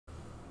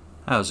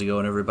How's it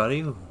going,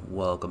 everybody?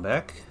 Welcome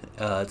back.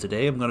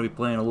 Today I'm going to be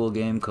playing a little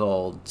game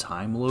called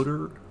Time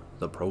Loader,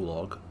 the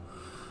prologue.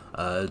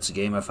 It's a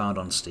game I found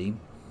on Steam.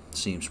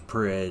 Seems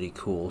pretty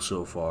cool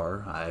so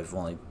far. I've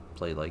only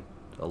played like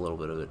a little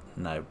bit of it,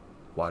 and I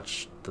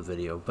watched the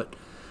video, but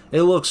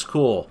it looks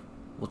cool.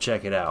 We'll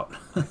check it out.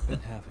 I've been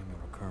having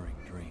a recurring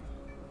dream.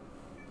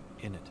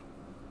 In it,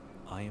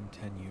 I am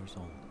 10 years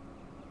old.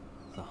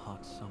 The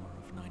hot summer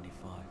of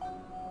 '95,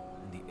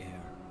 and the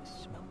air is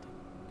smelting.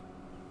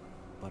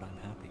 But I'm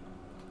happy.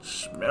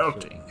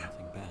 Smelting. So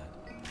nothing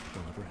bad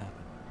will ever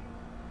happen.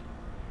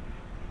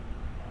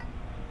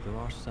 There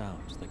are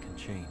sounds that can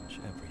change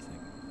everything.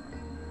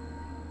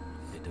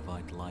 They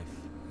divide life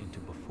into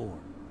before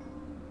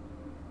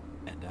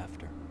and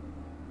after.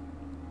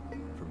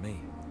 For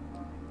me,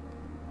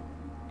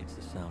 it's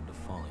the sound of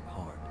falling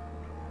hard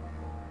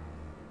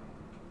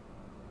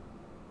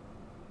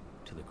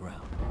to the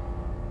ground.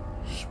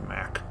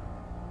 Smack.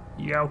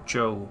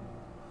 Youcho.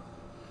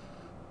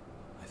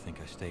 I think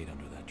I stayed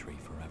under that tree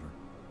forever.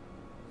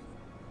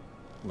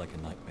 Like a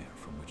nightmare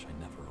from which I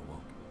never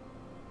awoke.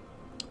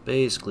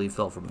 Basically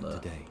fell from the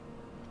Today,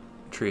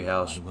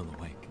 treehouse I will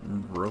awake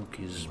and broke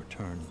his and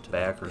return to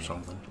back that or day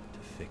something. to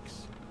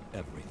fix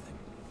everything.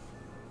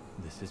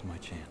 This is my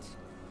chance.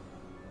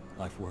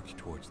 I've worked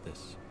towards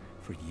this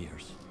for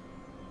years,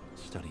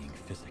 studying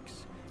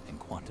physics and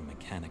quantum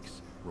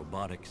mechanics,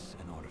 robotics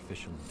and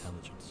artificial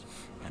intelligence.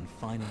 And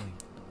finally,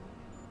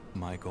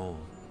 my goal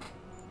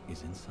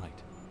is in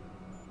sight.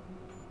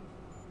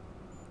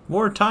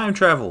 More time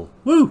travel.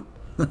 Woo!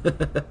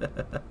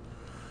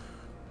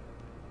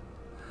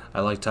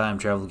 I like time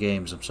travel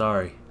games, I'm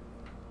sorry.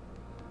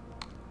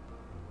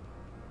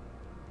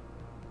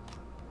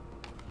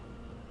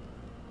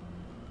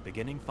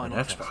 Beginning An final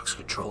Xbox test.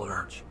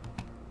 controller.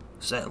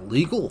 Is that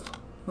legal?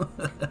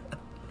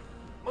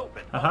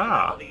 Movement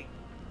Aha! functionality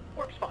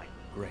works fine.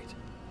 Great.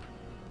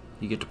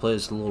 You get to play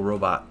as the little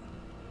robot.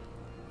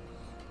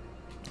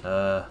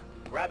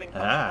 Grabbing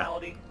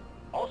functionality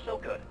also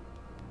good.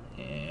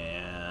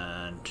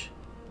 And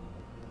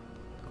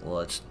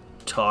let's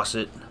toss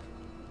it.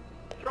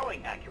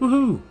 Throwing accuracy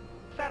Woohoo!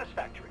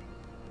 satisfactory.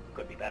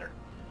 Could be better.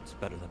 It's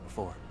better than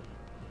before.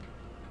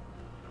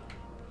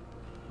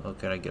 Oh,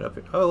 can I get up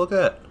here? Oh, look at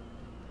that.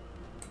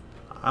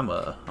 I'm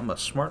a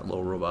smart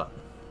little robot.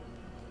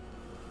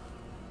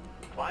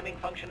 Climbing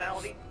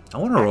functionality. I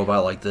want a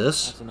robot like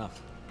this. That's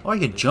enough. Oh, I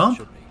can This jump?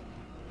 should be.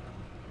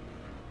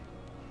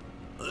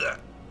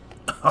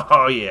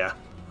 Oh, yeah.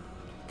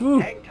 Woo.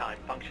 Hang time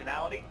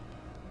functionality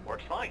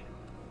works fine.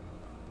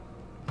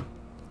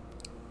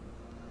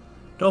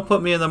 Don't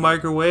put me in the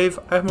microwave.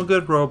 I'm a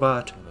good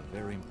robot. I have a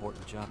very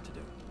important job to do.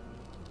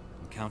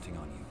 I'm counting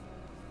on you.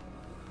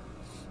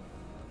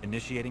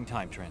 Initiating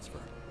time transfer.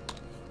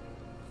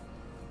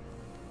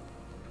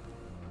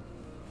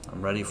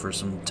 I'm ready for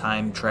some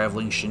time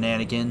traveling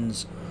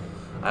shenanigans.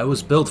 I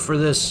was built for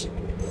this.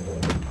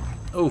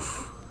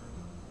 Oof.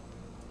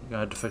 I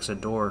had to fix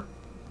that door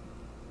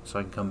so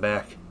I can come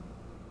back.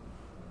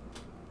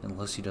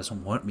 Unless he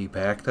doesn't want me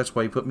back. That's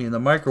why he put me in the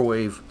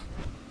microwave.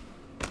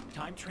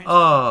 Time transfer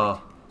Ah,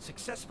 complete.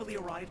 Successfully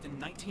arrived in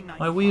 1995.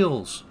 my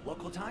wheels.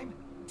 Local time,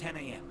 10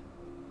 a.m.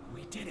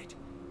 We did it.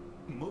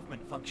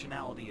 Movement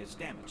functionality is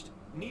damaged.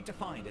 Need to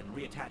find and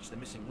reattach the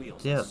missing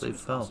wheels. Yeah, as soon they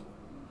as fell. possible.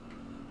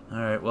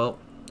 Alright, well,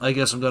 I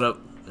guess I'm gonna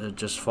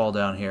just fall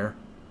down here.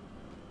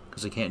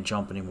 Because I can't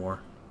jump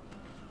anymore.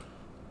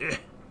 Eh.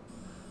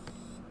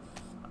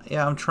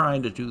 Yeah, I'm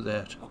trying to do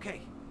that.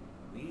 Okay,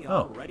 we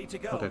are Oh, ready to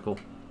go. okay, cool.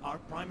 Our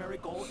primary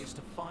goal is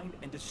to find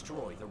and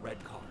destroy the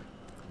red car.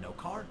 No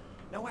car,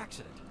 no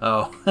accident.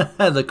 Oh,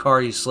 the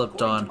car he slipped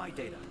According to on. my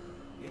data,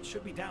 it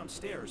should be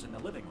downstairs in the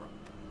living room.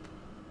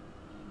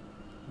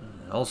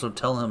 Also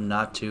tell him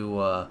not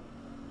to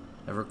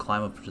ever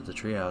climb up to the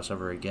treehouse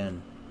ever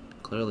again.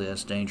 Clearly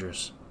that's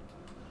dangerous.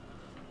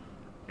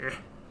 Eh,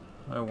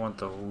 I want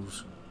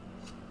those.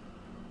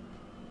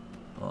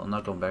 Well, I'm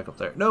not going back up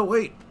there. No,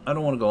 wait! I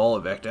don't want to go all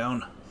the way back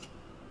down.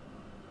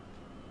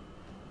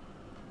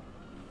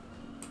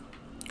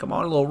 Come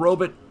on, little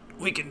robot.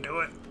 We can do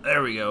it.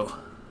 There we go.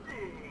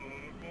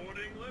 Good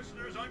morning,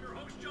 listeners. I'm your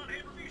host, John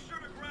Haber. Be sure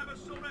to grab a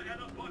soda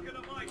and a bucket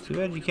of ice. Too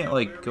bad you can't,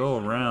 like, go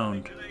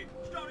around. Today,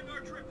 starting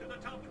our trip to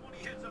the top 20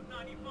 hits of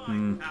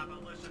 95. Have a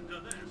listen to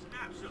this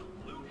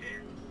absolute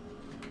hit.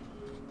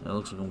 It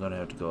looks like I'm going to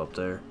have to go up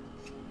there.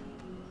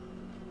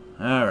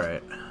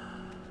 Alright.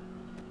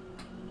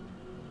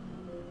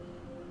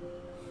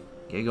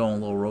 Get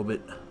going, little robot.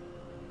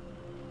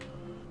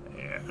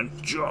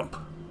 And jump.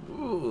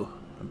 Ooh,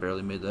 I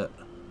barely made that.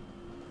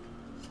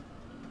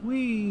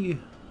 Whee!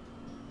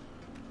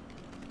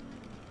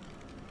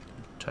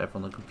 Type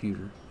on the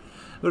computer.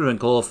 It would have been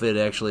cool if it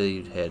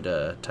actually had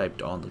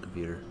typed on the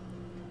computer.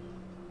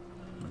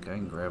 Okay, I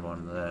can grab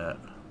onto that.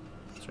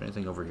 Is there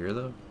anything over here,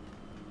 though?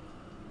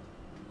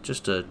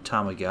 Just a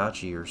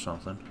Tamagotchi or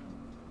something.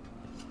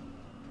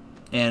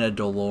 And a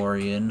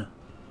DeLorean,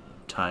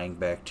 tying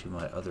back to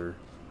my other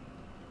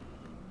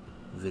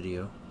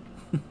video.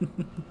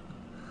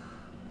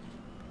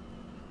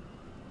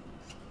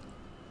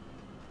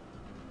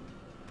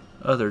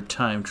 other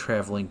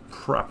time-traveling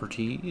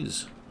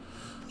properties.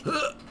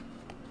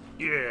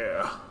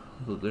 Yeah.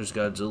 Look, there's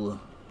Godzilla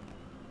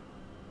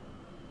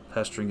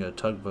pestering a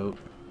tugboat.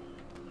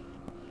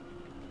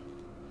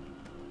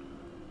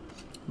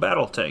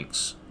 Battle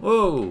tanks.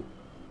 Whoa!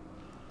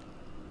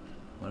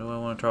 What do I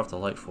want to turn off the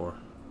light for?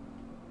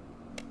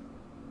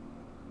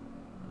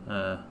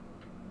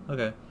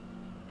 Okay.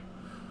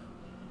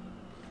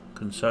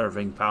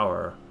 Conserving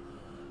power.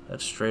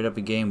 That's straight up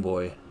a Game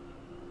Boy.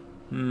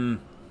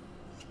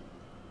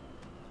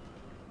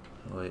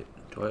 Wait,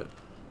 do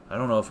I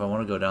don't know if I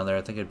want to go down there.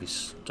 I think I'd be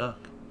stuck.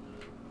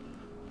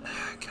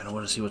 I kind of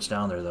want to see what's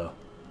down there, though.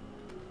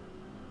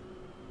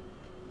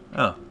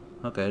 Oh,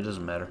 okay, it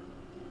doesn't matter.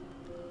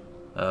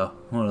 Oh,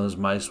 one of those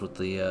mice with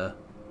the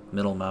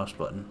middle mouse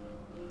button.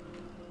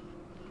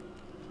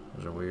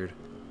 Those are weird.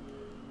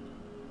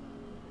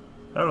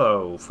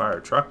 Hello, fire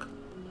truck.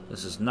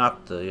 This is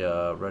not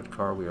the red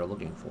car we are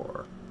looking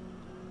for.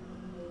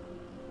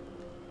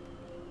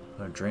 I'm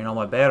gonna drain all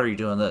my battery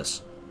doing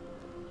this.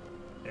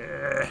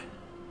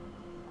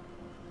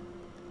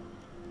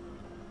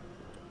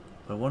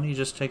 But why don't you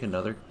just take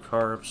another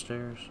car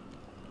upstairs?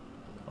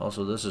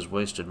 Also, this has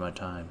wasted my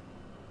time.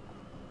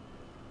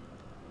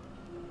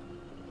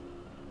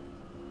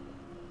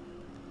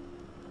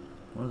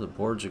 One of the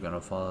boards are gonna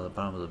fall out of the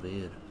bottom of the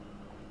bed.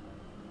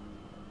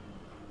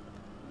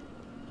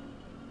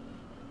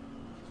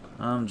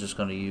 I'm just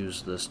gonna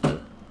use this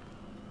to...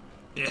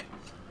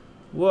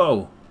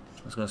 Whoa!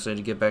 I was gonna say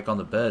to get back on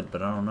the bed,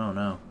 but I don't know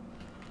now.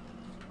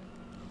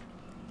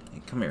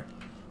 Hey, come here.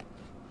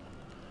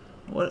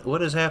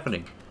 What is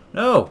happening?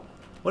 No!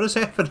 What is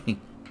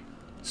happening?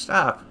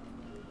 Stop!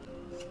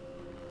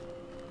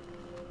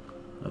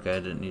 Okay, I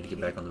didn't need to get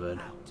back on the bed.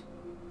 Out.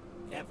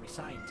 Every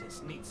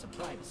scientist needs some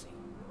privacy.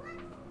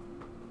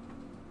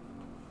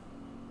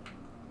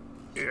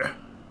 Yeah.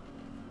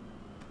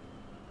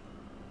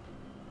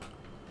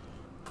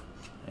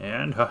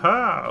 And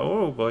haha!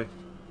 Oh boy.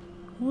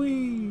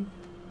 Whee!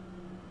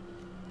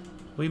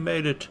 We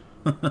made it.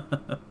 I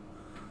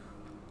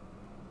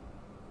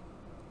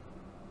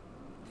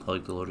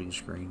like the loading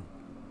screen.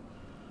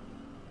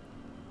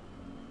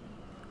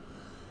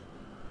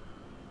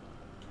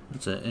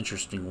 It's an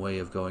interesting way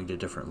of going to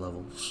different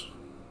levels.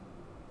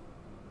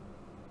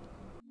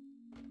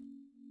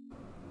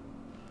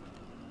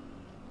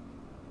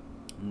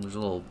 And there's a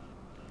little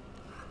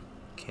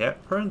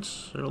cat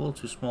prints. They're a little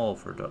too small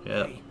for dog.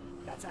 Yeah. Hey,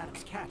 that's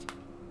Adam's cat.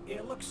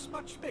 It looks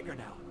much bigger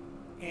now,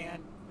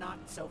 and not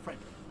so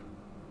friendly.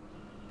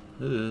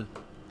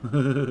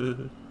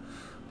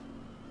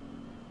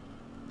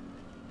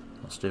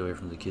 I'll stay away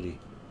from the kitty.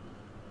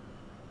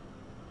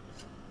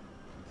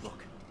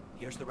 Look,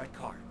 here's the red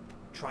car.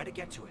 Try to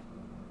get to it.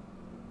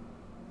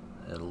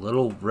 That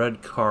little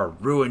red car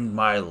ruined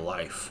my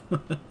life.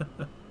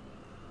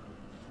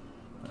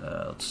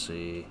 Let's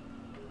see.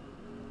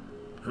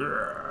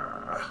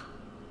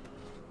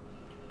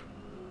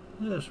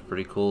 That's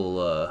pretty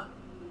cool.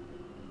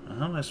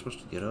 How am I supposed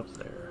to get up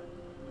there?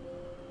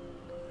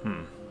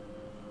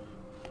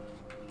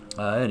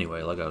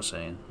 Anyway, like I was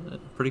saying,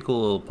 pretty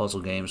cool little puzzle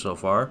game so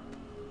far.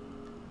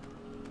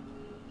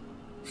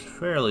 It's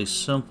fairly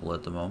simple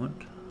at the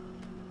moment,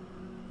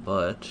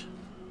 but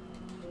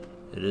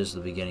it is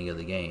the beginning of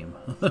the game.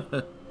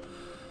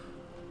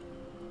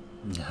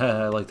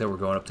 I like that we're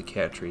going up the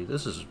cat tree.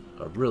 This is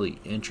a really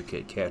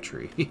intricate cat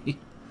tree.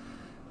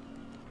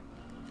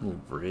 Little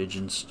bridge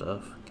and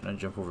stuff. Can I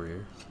jump over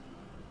here?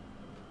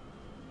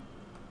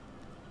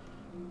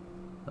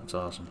 That's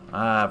awesome.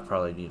 I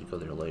probably need to go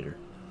there later.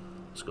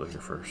 Let's go here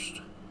first.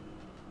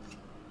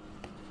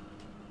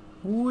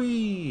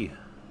 Whee!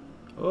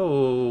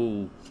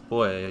 Oh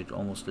boy, I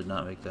almost did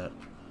not make that.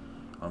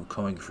 I'm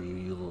coming for you,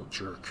 you little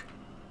jerk.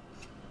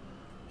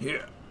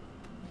 Yeah.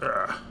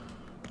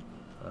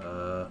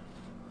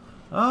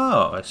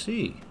 Oh, I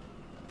see.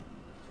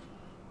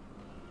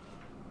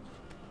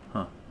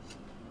 Huh.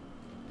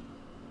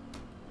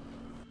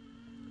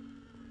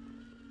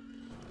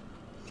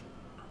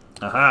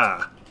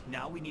 Aha!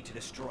 Now we need to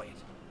destroy it.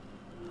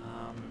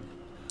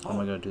 How am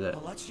I gonna do that?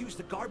 Well, let's use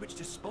the garbage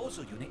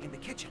disposal unit in the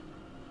kitchen.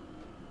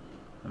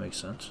 That makes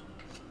sense.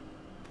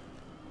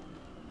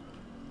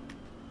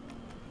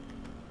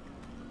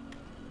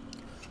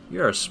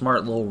 You're a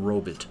smart little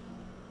robot.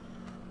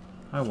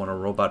 I want a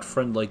robot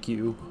friend like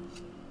you.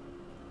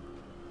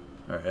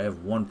 Alright, I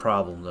have one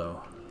problem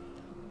though.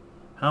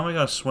 How am I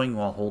gonna swing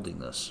while holding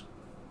this?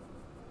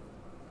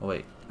 Oh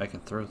wait, I can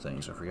throw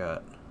things, I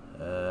forgot.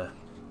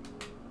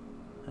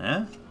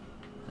 And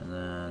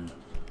then...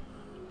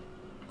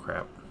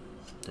 Crap.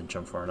 Didn't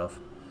jump far enough.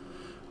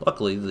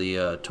 Luckily,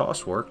 the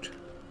toss worked.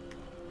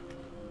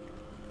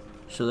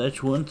 So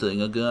that's one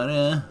thing I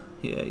gotta...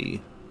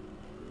 Yay.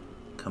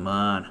 Come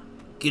on.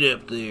 Get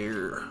up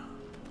there.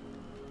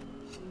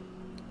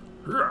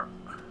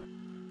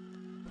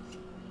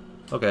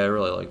 Okay, I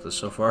really like this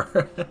so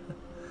far.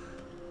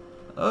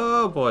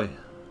 Oh boy.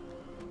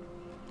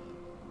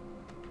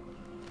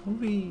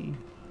 Whee.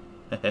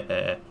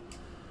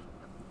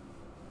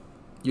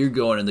 You're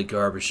going in the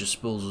garbage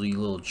disposal, you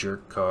little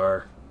jerk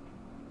car.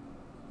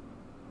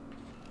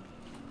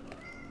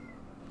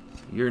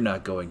 You're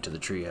not going to the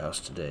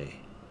treehouse today.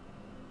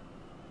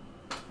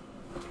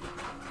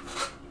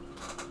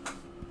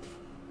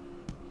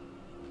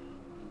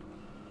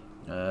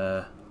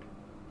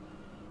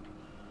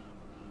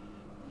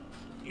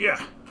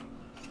 Yeah.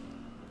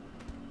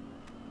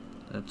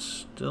 That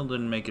still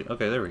didn't make it.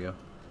 Okay, there we go. I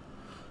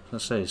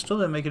was gonna say, still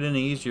didn't make it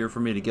any easier for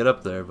me to get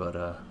up there, but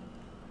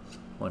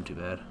wasn't too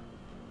bad.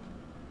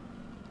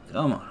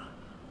 Come on.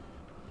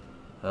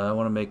 I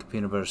want to make a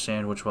peanut butter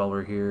sandwich while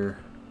we're here.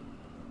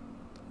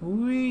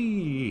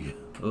 Whee!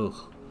 Ugh.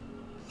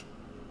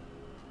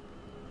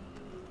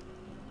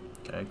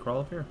 Can I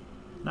crawl up here?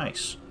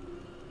 Nice.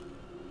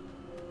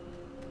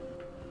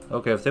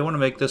 Okay, if they want to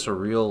make this a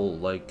real,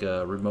 like,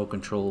 remote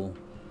control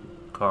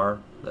car,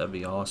 that'd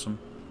be awesome.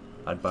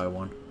 I'd buy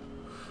one.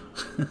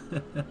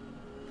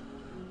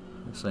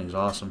 This thing's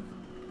awesome.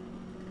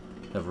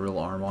 Have a real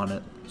arm on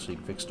it, so you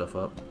can pick stuff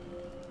up.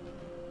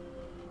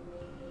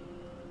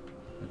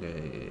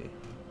 Okay.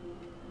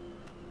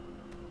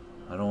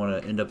 I don't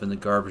want to end up in the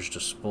garbage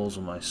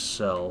disposal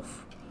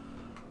myself.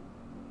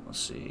 Let's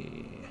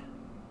see.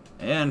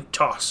 And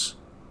toss!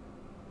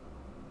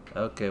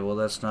 Okay, well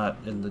that's not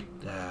in the...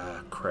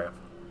 Ah, crap.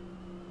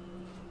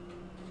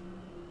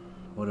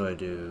 What do I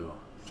do?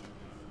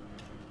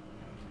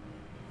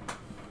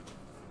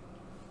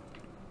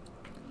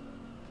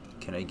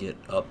 Can I get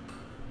up?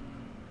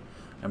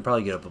 I can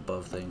probably get up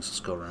above things.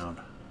 Let's go around.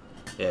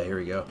 Yeah, here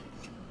we go.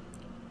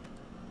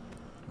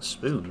 A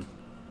spoon?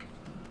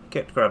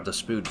 Can't grab the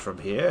spoon from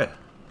here.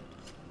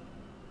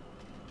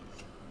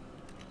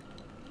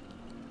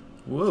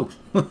 Whoa.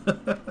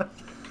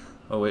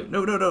 Oh wait,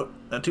 no, no, no,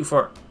 not too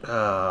far.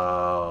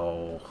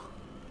 Oh,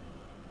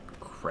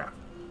 crap.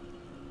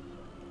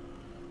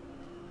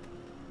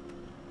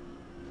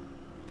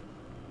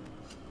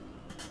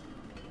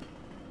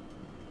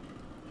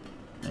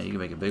 Now you can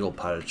make a big old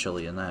pot of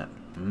chili in that.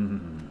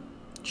 Mmm,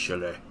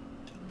 chili.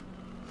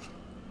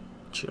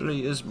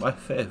 Chili is my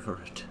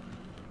favorite.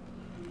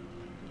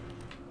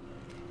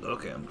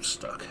 Okay, I'm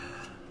stuck.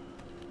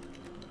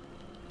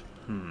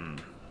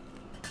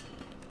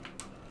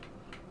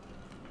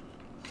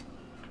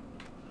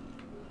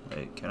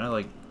 Wait, can I,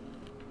 like,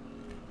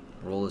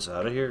 roll this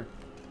out of here?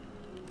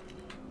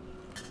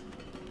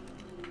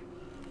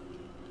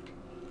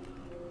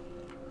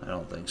 I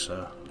don't think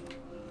so.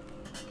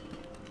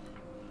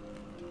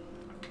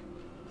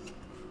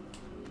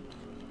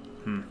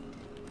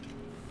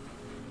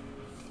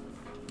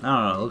 I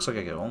don't know, it looks like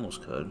I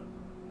almost could.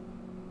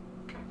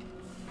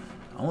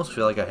 I almost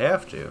feel like I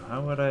have to.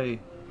 How would I...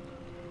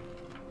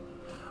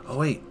 Oh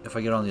wait, if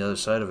I get on the other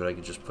side of it, I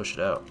could just push it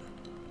out.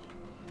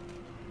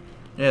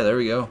 Yeah, there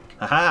we go.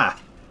 Haha!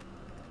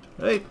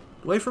 Wait,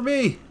 wait for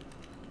me!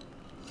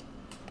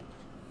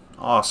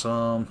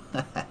 Awesome!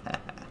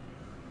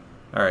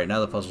 Alright,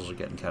 now the puzzles are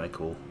getting kind of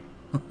cool.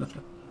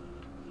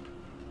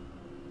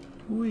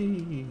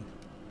 Whee!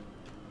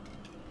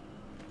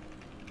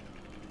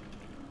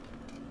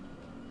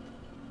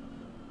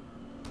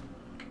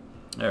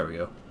 There we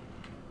go.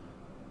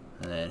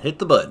 And then hit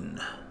the button.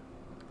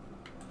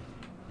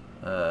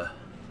 Okay,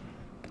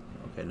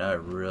 now I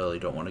really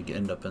don't want to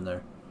end up in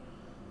there.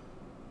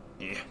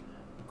 Yeah.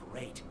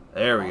 Great.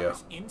 There we go.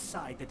 It's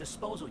inside the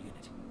disposal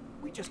unit.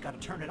 We just got to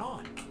turn it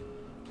on.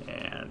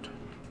 And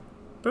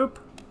boop.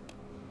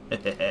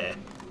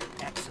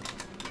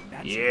 Excellent.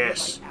 That's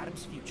Yes. like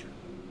Adam's future.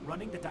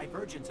 Running the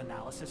divergence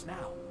analysis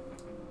now.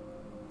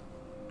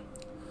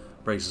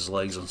 Breaks his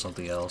legs on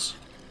something else.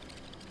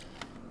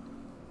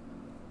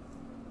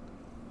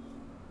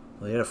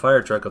 Well, he had a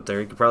fire truck up there.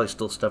 He could probably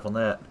still step on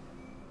that.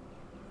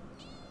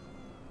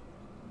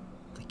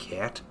 The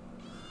cat?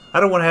 I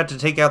don't want to have to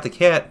take out the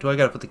cat. Do I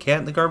gotta put the cat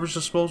in the garbage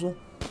disposal?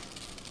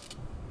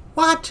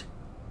 What?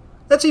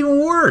 That's even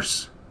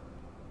worse.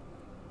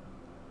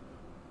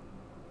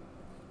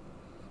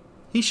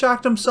 He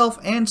shocked himself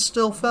and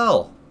still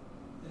fell.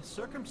 The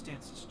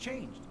circumstances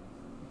changed,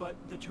 but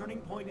the turning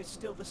point is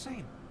still the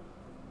same.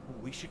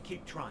 We should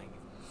keep trying.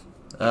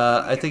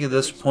 I think at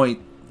this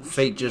point,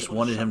 fate just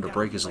wanted him to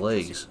break his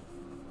legs.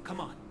 Come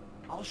on,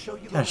 I'll show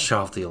you. Gotta shut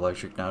off the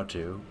electric now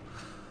too.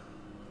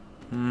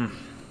 I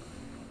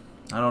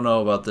don't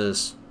know about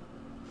this.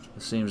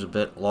 This seems a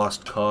bit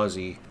lost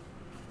cause-y.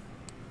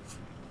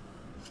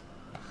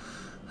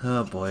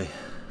 Oh boy.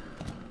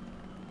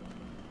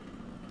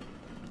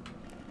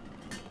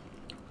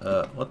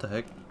 What the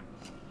heck?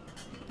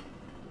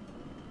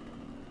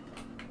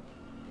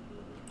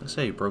 Let's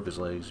say he broke his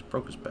legs, he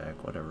broke his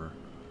back, whatever.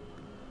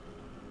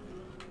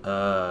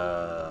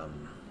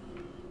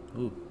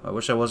 Ooh, I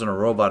wish I wasn't a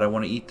robot. I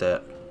want to eat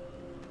that.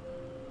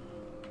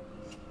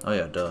 Oh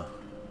yeah, duh.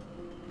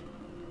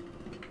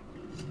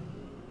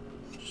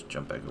 Just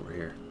jump back over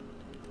here.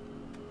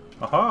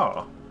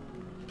 Aha!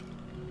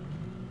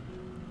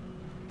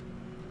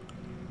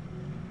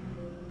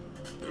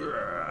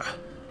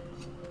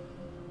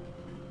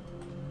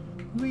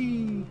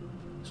 Whee!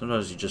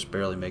 Sometimes you just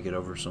barely make it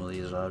over some of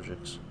these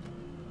objects.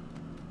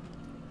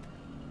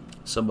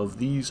 Some of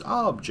these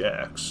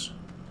objects.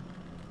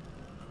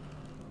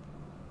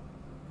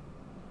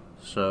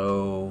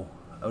 So,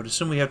 I would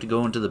assume we have to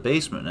go into the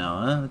basement now,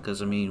 huh?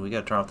 Because, I mean, we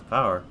gotta turn off the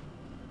power.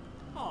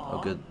 Aw, Oh,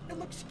 good. it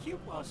looks cute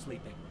while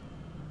sleeping.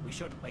 We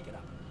shouldn't wake it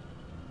up.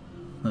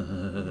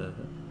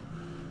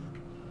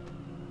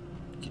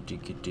 Kitty,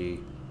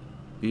 kitty.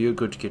 Be a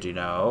good kitty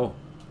now.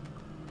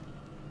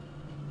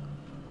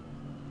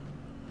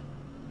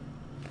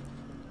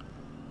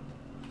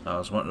 I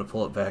was wanting to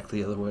pull it back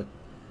the other way.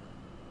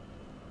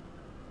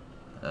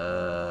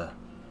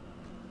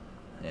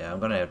 Yeah, I'm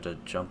gonna have to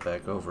jump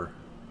back over.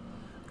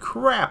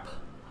 Crap!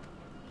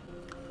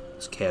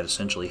 This cat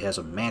essentially has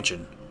a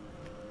mansion.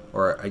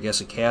 Or, I guess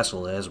a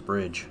castle that has a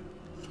bridge.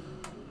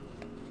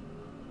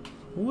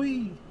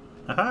 Whee!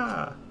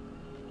 Aha!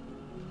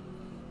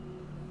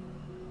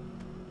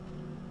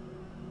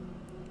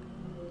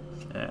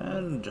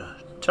 And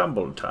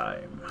tumble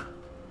time.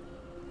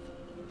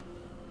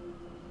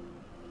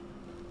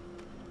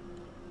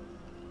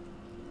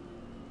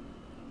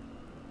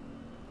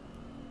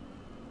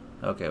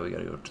 Okay, we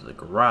gotta go to the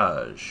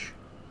garage.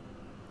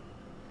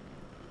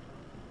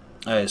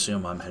 I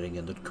assume I'm heading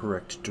in the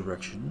correct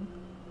direction.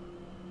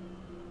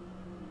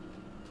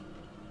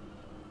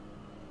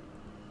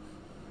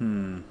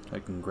 I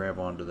can grab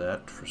onto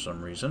that for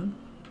some reason.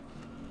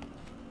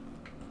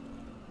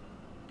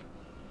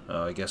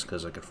 Oh, I guess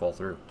because I could fall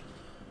through.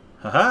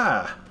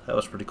 Haha! That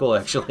was pretty cool,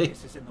 actually.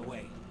 This is in the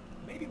way.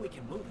 Maybe we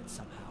can move it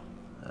somehow.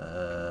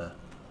 Well,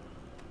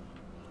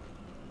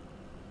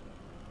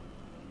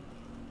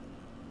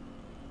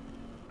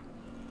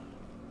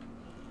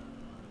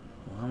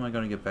 how am I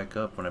going to get back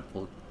up when I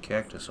pull the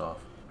cactus off?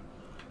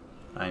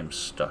 I am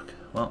stuck.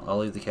 Well, I'll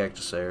leave the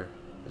cactus there.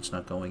 It's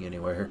not going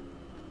anywhere.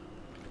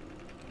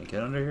 Can I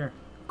get under here?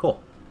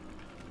 Cool.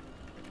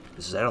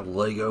 Is that a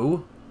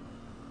Lego?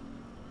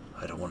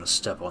 I don't want to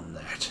step on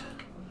that.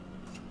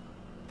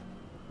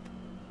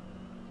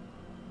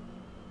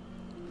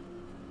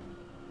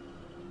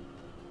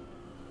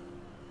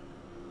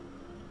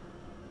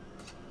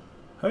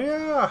 Oh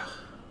yeah!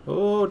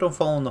 Oh, don't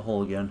fall in the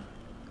hole again.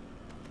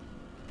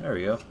 There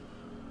we go.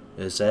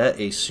 Is that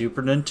a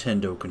Super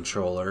Nintendo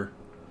controller?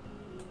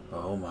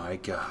 Oh my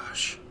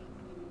gosh.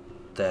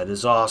 That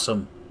is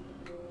awesome.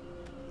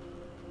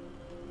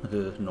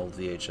 An old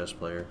VHS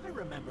player. I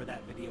remember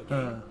that video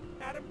game.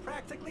 Adam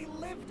practically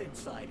lived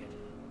inside it.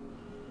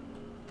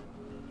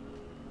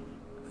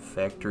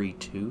 Factory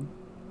 2?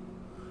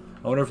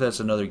 I wonder if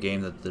that's another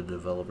game that the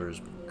developers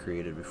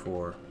created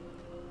before.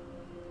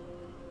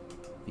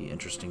 Be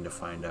interesting to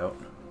find out.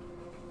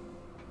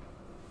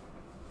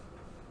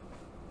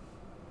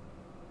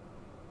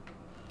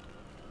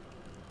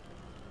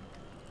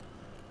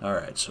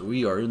 Alright, so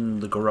we are in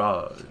the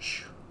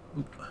garage.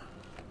 Oop.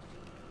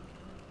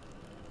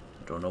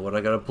 Don't know what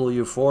I gotta pull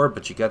you for,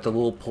 but you got the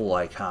little pull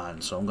icon,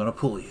 so I'm gonna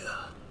pull you.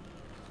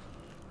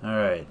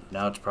 Alright,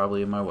 now it's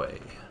probably in my way.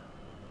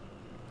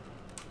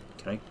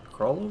 Can I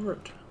crawl over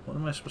it? What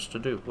am I supposed to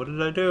do? What did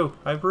I do?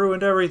 I've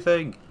ruined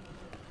everything!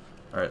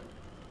 Alright,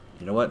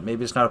 you know what?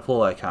 Maybe it's not a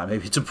pull icon,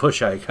 maybe it's a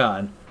push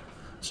icon.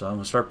 So I'm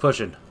gonna start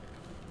pushing.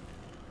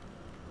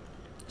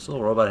 This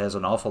little robot has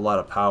an awful lot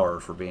of power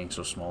for being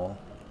so small.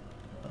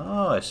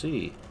 Oh, I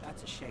see.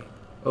 That's a shame.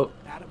 Oh.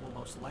 Adam will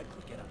most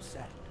likely get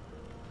upset.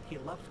 He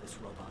loved this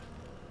robot.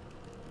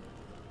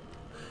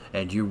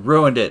 And you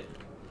ruined it.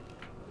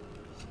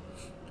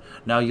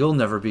 Now you'll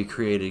never be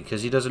created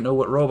because he doesn't know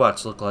what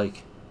robots look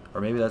like.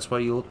 Or maybe that's why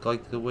you look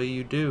like the way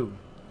you do.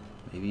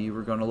 Maybe you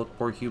were going to look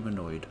more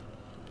humanoid.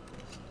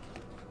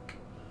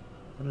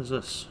 What is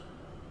this?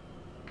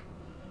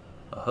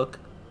 A hook?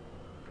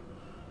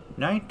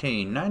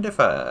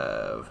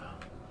 1995.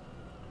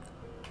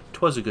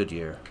 'Twas a good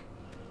year.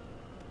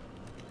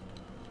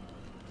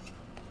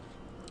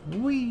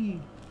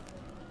 Whee!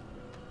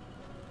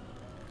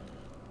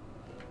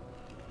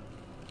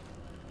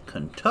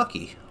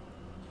 Kentucky.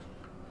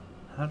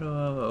 How do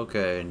I...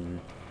 Okay.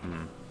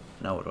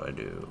 Now what do I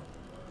do?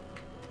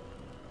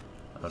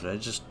 Oh, did I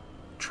just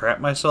trap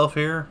myself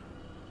here?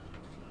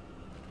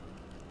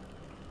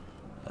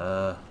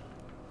 Okay,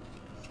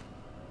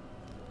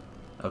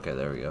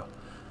 there we go.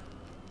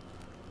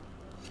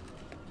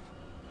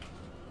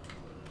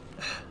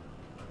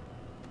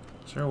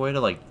 Is there a way to,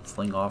 like,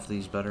 fling off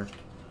these better?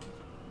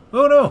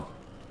 Oh, no!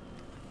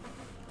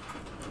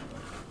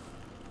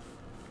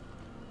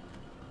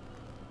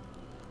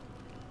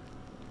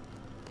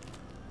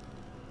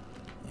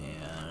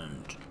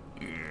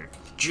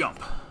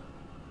 Jump.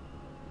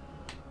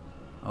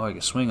 Oh, I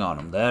can swing on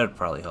him. That'd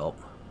probably help.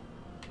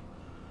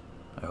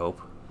 I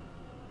hope.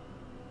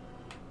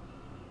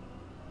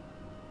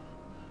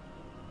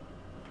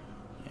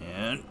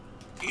 And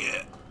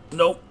yeah,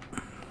 nope.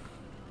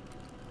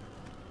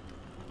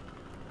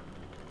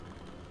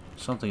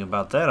 Something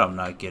about that I'm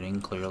not getting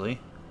clearly.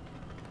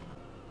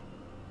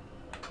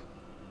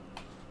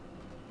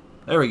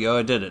 There we go,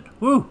 I did it.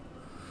 Woo!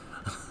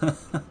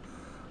 That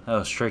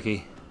was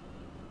tricky.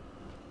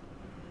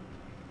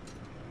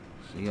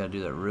 So you gotta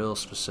do that real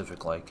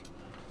specific, like.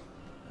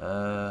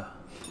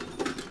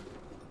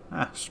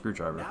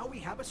 Screwdriver. Now we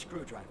have a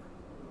screwdriver.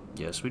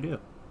 Yes, we do.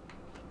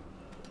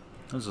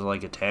 This is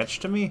like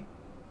attached to me?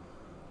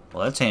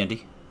 Well, that's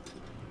handy.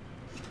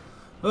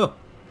 Oh!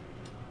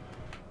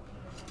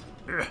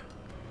 Ugh.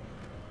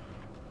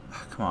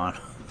 Come on.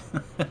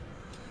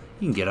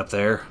 You can get up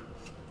there.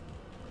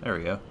 There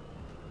we go.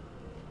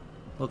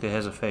 Look, it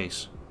has a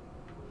face.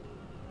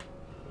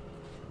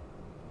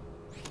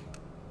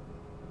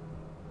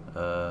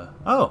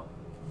 Oh!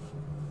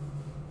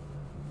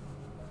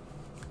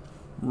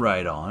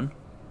 Right on.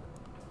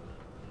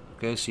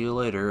 Okay, see you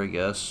later, I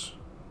guess.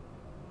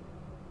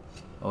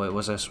 Oh wait,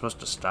 was I supposed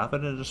to stop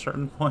it at a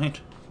certain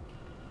point?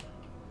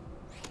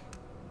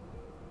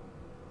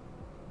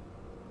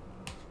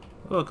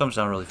 Oh, it comes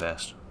down really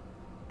fast.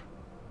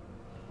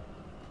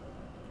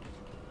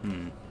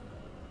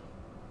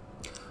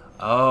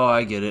 Oh,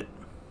 I get it.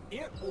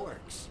 It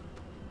works.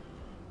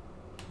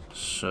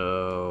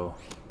 So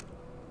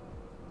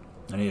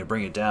I need to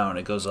bring it down.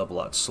 It goes up a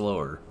lot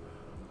slower.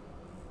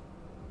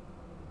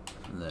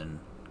 And then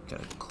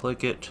gotta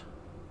click it.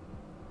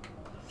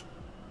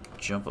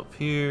 Jump up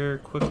here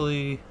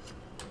quickly.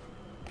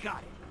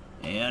 Got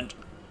it. And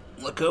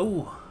let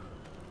go.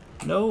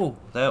 No,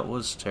 that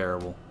was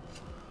terrible.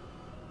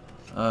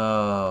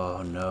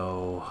 Oh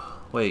no.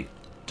 Wait,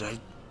 did I?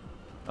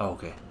 Oh,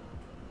 okay.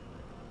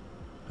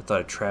 I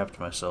thought I trapped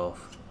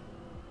myself.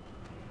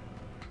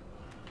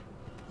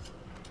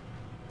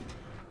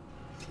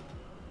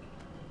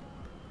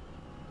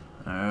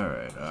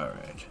 Alright,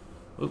 alright.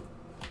 Oop,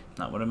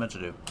 not what I meant to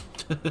do.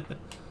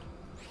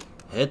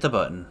 Hit the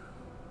button.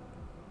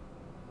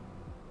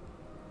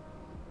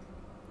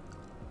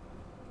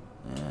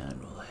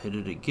 And we'll hit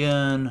it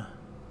again.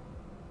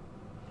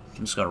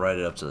 I'm just gonna ride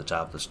it up to the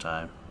top this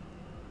time.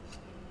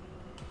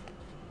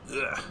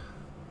 Ugh.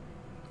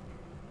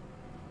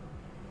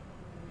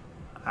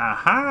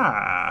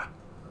 Aha!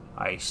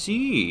 I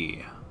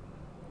see.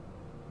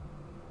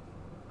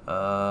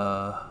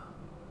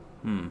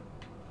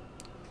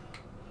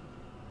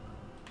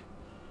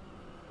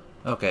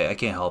 Okay, I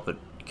can't help it.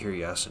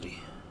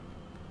 Curiosity.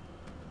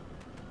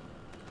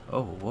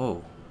 Oh,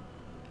 whoa.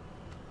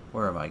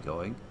 Where am I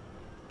going?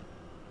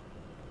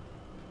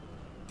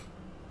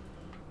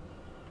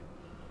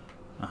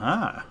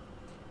 Aha!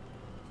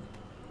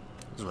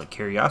 This is what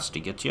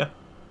curiosity gets you.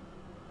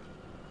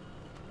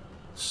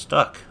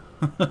 Stuck.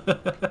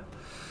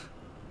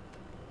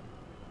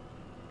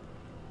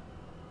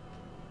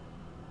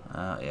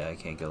 Yeah, I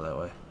can't go that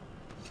way.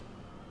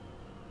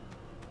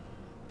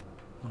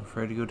 I'm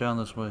afraid to go down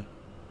this way.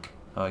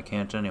 Oh, I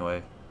can't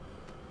anyway.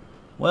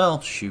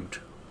 Well, shoot.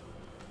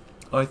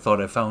 I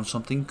thought I found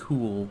something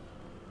cool.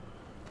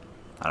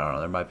 I don't know,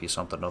 there might be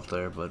something up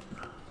there, but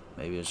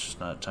maybe it's just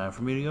not time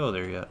for me to go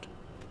there yet.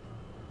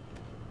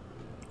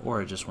 Or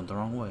I just went the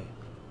wrong way.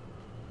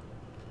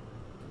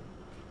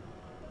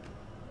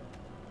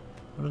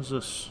 What is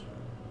this?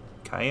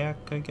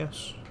 Kayak, I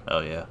guess? Oh,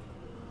 yeah.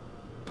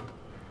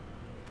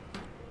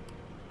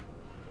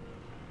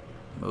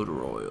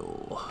 Motor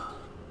oil.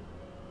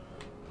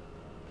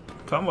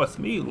 Come with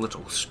me,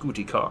 little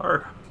scooty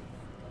car.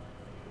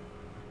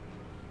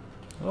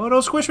 Oh,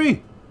 don't squish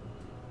me!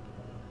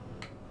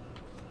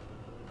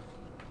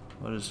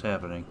 What is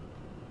happening?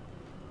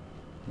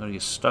 I'm gonna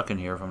get stuck in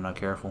here if I'm not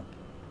careful.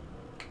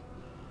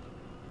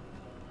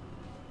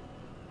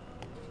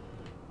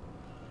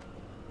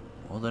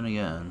 Well, then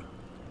again,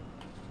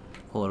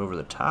 pull it over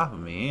the top of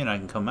me and I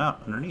can come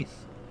out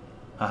underneath.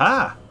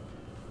 Aha!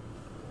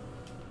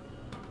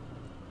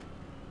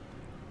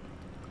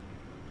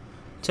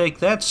 Take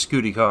that,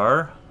 scooty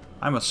car.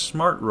 I'm a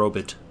smart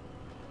robot.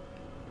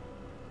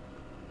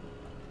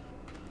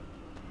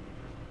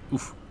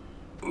 Oof.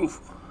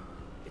 Oof.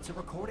 It's a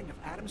recording of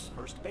Adam's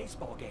first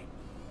baseball game.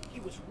 He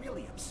was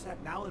really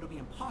upset. Now it'll be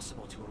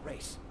impossible to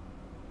erase.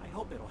 I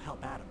hope it'll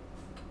help Adam.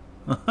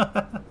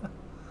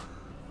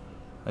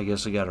 I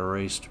guess I got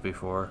erased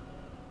before.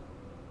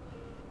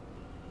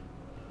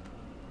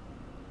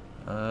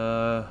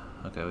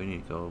 Okay, we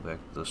need to go back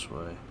this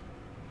way.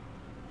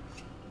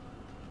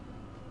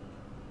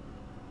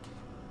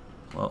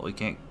 Well, we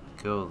can't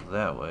go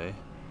that way.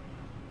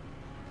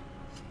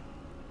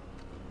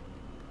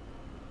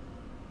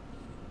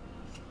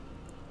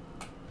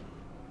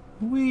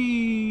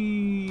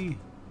 Whee!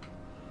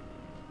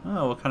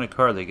 Oh, what kind of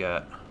car they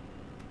got?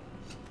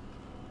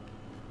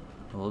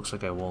 Well, looks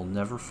like I will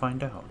never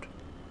find out.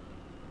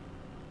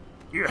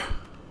 Yeah.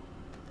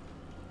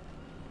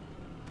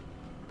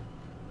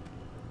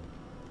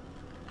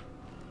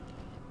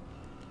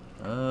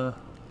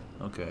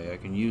 Okay, I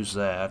can use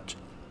that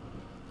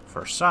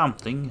for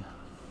something.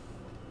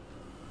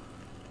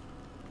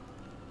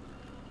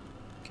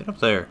 Get up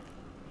there.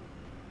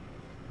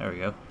 There we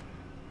go.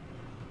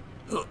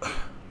 Ugh.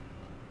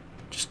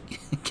 Just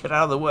get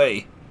out of the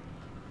way.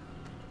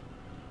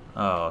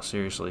 Oh,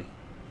 seriously.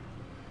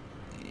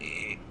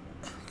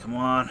 Come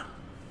on.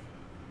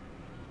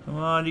 Come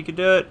on, you can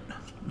do it.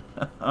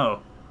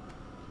 Oh.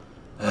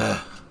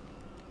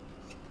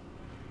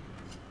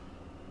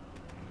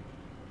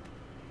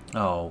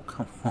 Oh,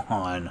 come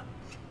on.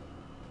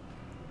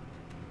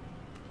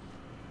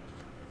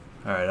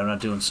 Alright, I'm not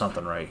doing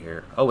something right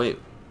here. Oh, wait.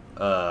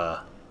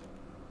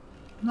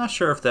 Not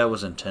sure if that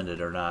was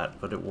intended or not,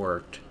 but it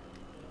worked.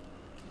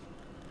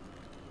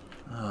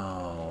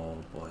 Oh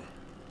boy.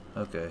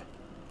 Okay.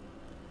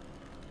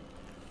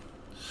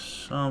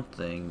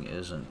 Something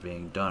isn't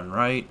being done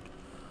right,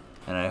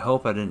 and I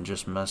hope I didn't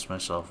just mess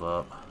myself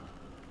up.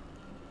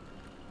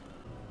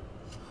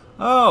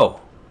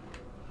 Oh!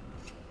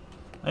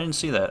 I didn't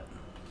see that.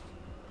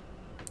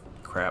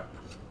 Crap.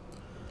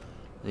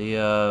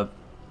 The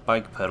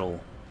bike pedal,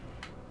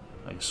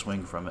 I can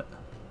swing from it.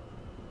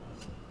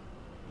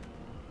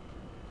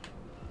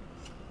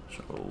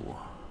 So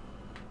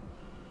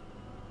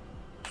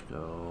let's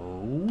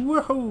go.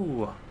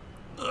 Woohoo!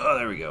 Oh,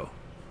 there we go.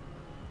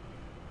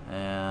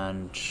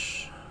 And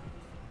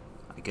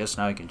I guess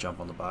now I can jump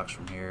on the box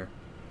from here.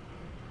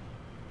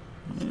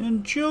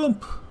 And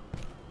jump!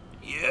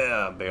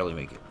 Yeah, barely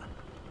make it.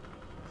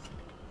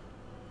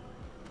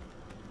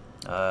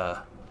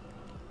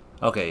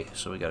 Okay,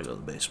 so we gotta go to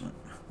the basement.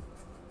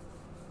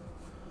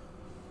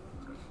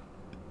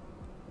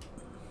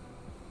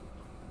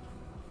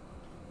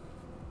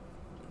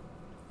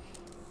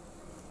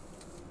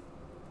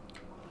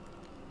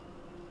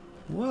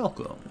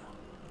 Welcome.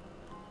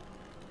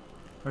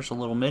 There's a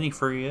little mini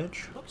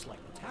fridge. Looks like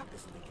the tap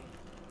is leaking.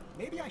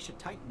 Maybe I should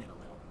tighten it a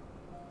little.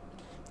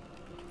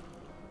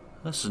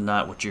 This is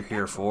not what you're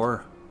here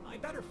for. I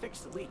better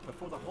fix the leak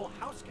before the whole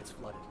house gets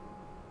flooded.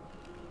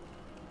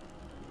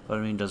 But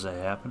I mean, does that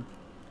happen?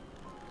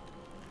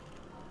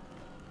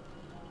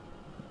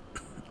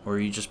 Or are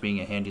you just being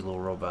a handy little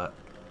robot?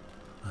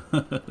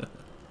 I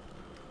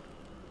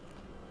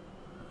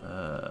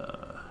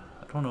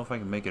don't know if I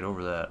can make it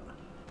over that.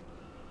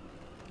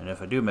 And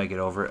if I do make it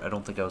over it, I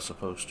don't think I was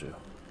supposed to.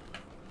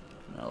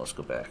 Now let's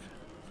go back.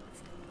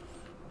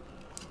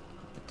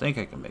 I think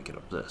I can make it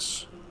up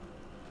this.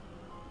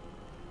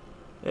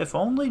 If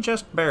only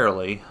just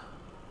barely.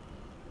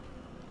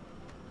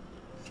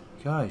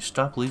 Guys,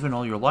 stop leaving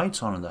all your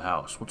lights on in the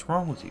house. What's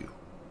wrong with you?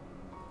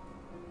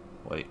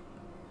 Wait.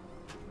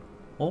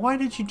 Well, why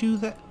did you do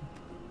that?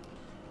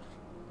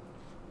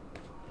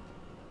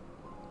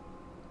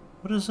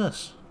 What is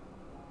this?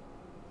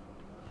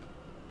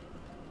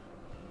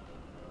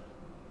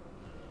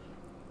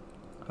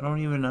 I don't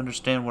even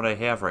understand what I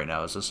have right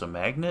now. Is this a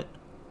magnet?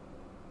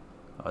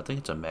 Oh, I think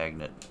it's a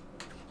magnet.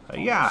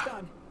 Yeah! Almost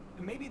done.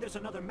 Maybe there's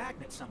another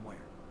magnet somewhere.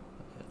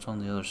 It's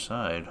on the other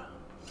side.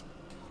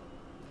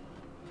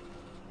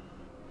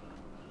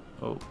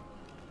 Oh.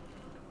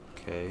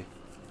 Okay.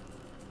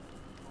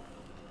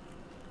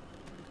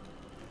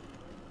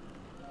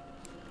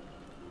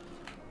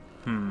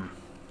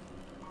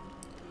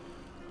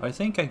 I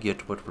think I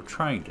get what we're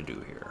trying to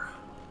do here.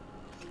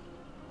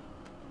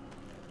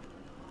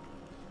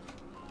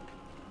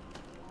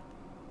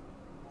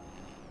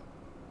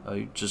 Oh,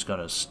 you're just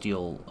gonna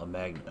steal a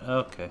magnet.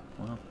 Okay,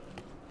 well.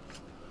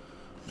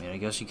 I mean, I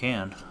guess you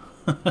can.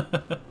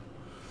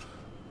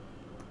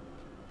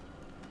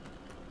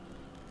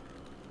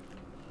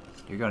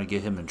 You're gonna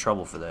get him in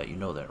trouble for that, you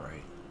know that,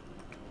 right?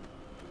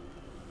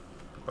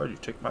 Why'd you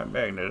take my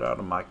magnet out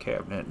of my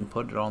cabinet and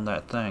put it on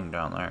that thing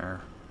down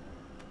there?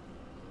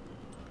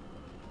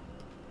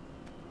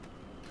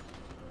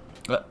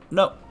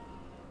 No.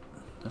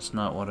 That's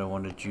not what I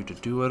wanted you to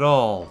do at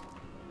all.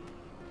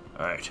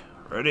 Alright,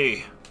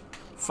 ready?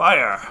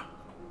 Fire!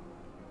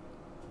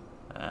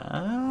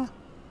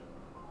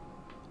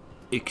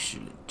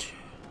 Excellent.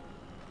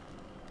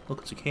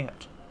 Look, it's a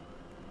cat.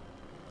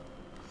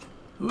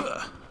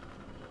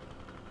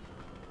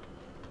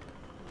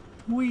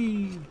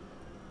 Whee!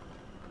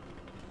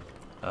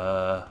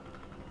 Oh,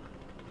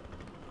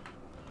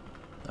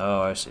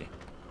 I see.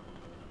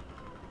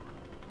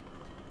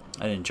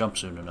 I didn't jump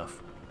soon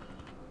enough.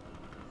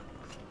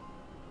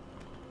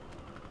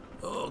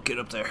 Oh, get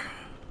up there.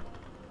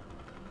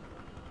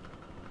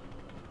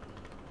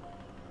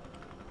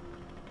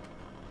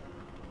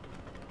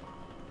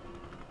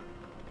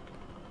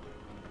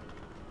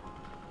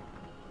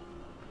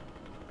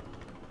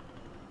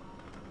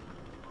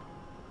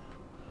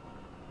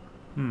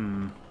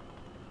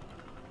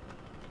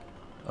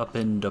 Up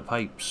in the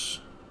pipes.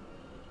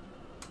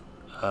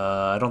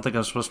 I don't think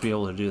I'm supposed to be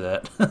able to do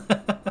that.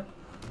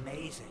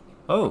 Amazing.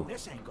 Oh. From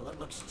this angle, it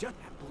looks just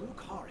that blue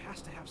car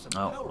has to have some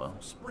Oh, powerful well.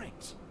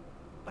 springs.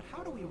 But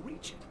how do we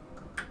reach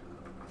it?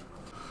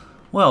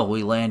 Well,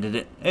 we landed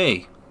it.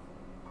 Hey,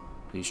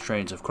 these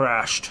trains have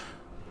crashed.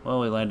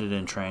 Well, we landed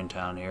in Train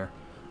Town here.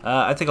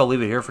 I think I'll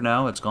leave it here for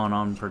now. It's gone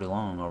on pretty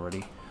long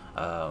already.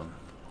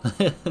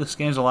 This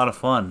game's a lot of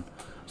fun.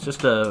 It's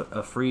just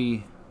a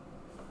free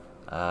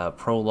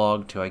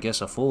prologue to, I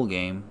guess, a full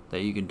game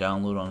that you can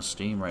download on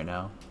Steam right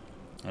now.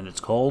 And it's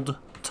called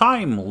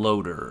Time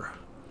Loader.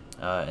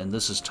 And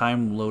this is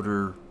Time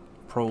Loader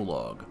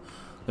Prologue.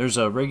 There's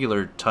a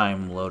regular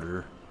Time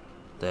Loader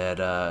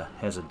that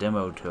has a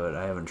demo to it.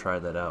 I haven't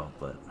tried that out,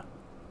 but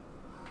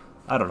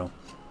I don't know.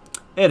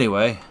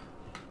 Anyway,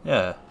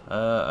 yeah,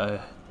 I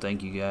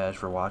thank you guys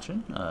for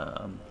watching.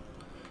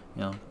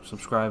 You know,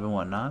 subscribe and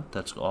whatnot.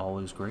 That's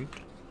always great.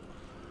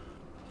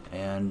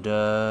 And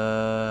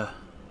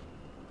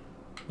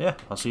yeah,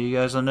 I'll see you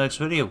guys on the next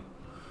video.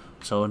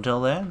 So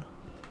until then,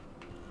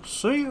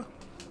 See ya.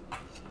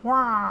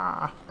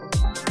 Wah.